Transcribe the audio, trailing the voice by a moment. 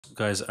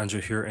Guys,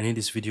 Andrew here, and in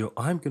this video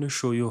I'm going to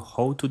show you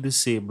how to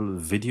disable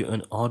video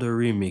and audio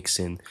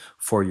remixing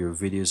for your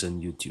videos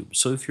on YouTube.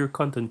 So if you're a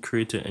content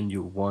creator and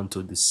you want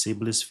to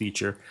disable this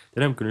feature,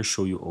 then I'm going to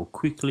show you how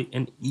quickly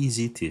and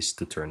easy it is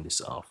to turn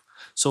this off.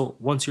 So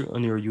once you're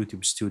on your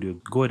YouTube studio,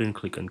 go ahead and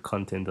click on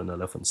content on the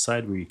left hand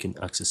side where you can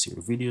access your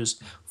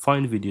videos,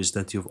 find videos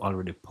that you've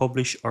already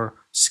published or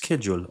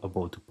scheduled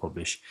about to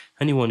publish,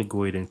 and you want to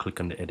go ahead and click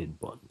on the edit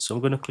button. So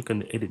I'm going to click on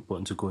the edit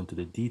button to go into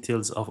the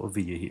details of a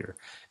video here.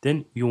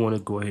 Then you want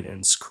to go ahead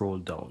and scroll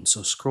down.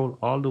 So scroll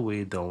all the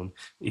way down.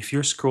 If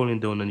you're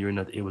scrolling down and you're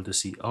not able to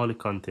see all the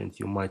content,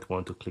 you might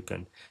want to click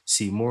on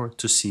see more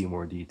to see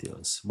more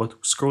details.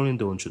 But scrolling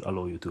down should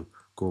allow you to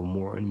go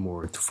more and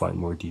more to find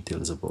more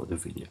details about the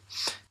video.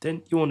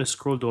 Then you want to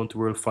scroll down to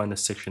where you'll find a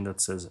section that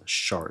says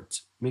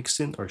short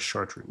mixing or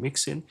short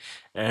remixing,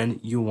 and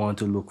you want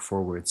to look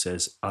for where it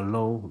says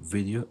allow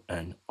video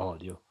and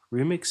audio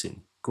remixing.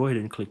 Go ahead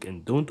and click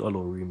and don't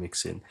allow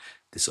remixing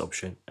this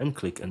option and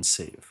click and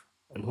save.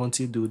 And once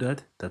you do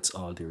that, that's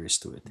all there is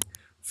to it.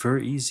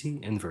 Very easy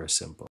and very simple.